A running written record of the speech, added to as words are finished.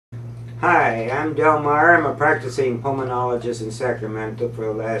Hi, I'm Meyer. I'm a practicing pulmonologist in Sacramento for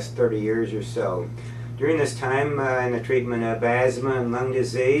the last 30 years or so. During this time in the treatment of asthma and lung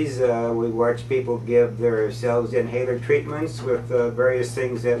disease, we watch people give themselves inhaler treatments with various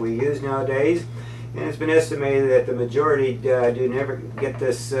things that we use nowadays. And it's been estimated that the majority do never get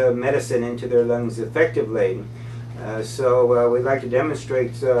this medicine into their lungs effectively. So we'd like to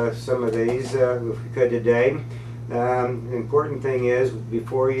demonstrate some of these if we could today. The important thing is,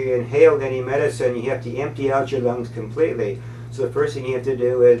 before you inhale any medicine, you have to empty out your lungs completely. So the first thing you have to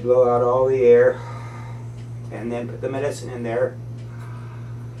do is blow out all the air and then put the medicine in there.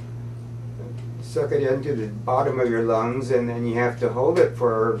 Suck it into the bottom of your lungs, and then you have to hold it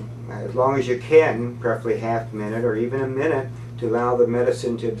for as long as you can, preferably half a minute or even a minute, to allow the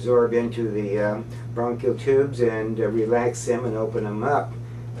medicine to absorb into the bronchial tubes and relax them and open them up.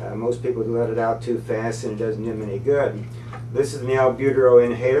 Most people let it out too fast and it doesn't do them any good. This is an albuterol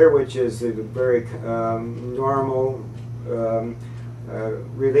inhaler, which is a very normal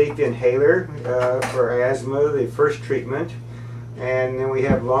relief inhaler for asthma, the first treatment. And then we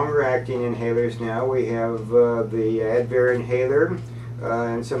have longer acting inhalers now. We have the Advair inhaler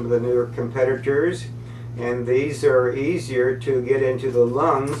and some of the newer competitors. And these are easier to get into the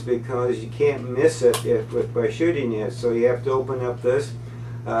lungs because you can't miss it by shooting it. So you have to open up this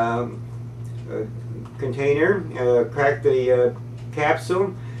container, crack the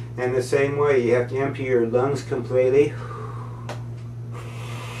capsule, and the same way you have to empty your lungs completely.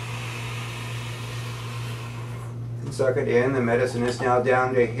 Suck it in. The medicine is now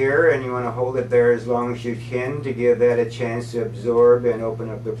down to here, and you want to hold it there as long as you can to give that a chance to absorb and open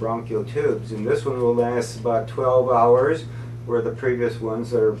up the bronchial tubes. And this one will last about 12 hours, where the previous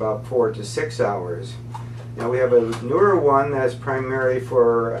ones are about 4 to 6 hours. Now we have a newer one that's primarily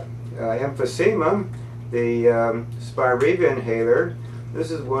for emphysema, the Spiriva inhaler.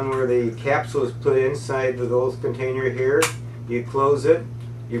 This is one where the capsule is put inside the little container here. You close it,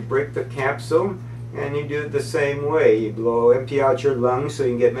 you break the capsule, and you do it the same way. You empty out your lungs so you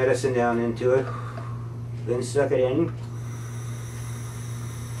can get medicine down into it, then suck it in.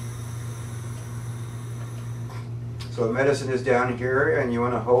 So the medicine is down here, and you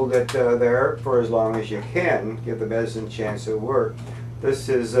want to hold it there for as long as you can, give the medicine a chance to work. This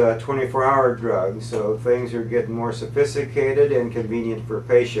is a 24-hour drug, so things are getting more sophisticated and convenient for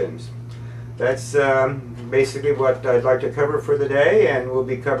patients. That's basically what I'd like to cover for the day, and we'll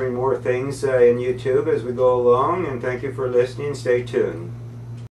be covering more things in YouTube as we go along, and thank you for listening. Stay tuned.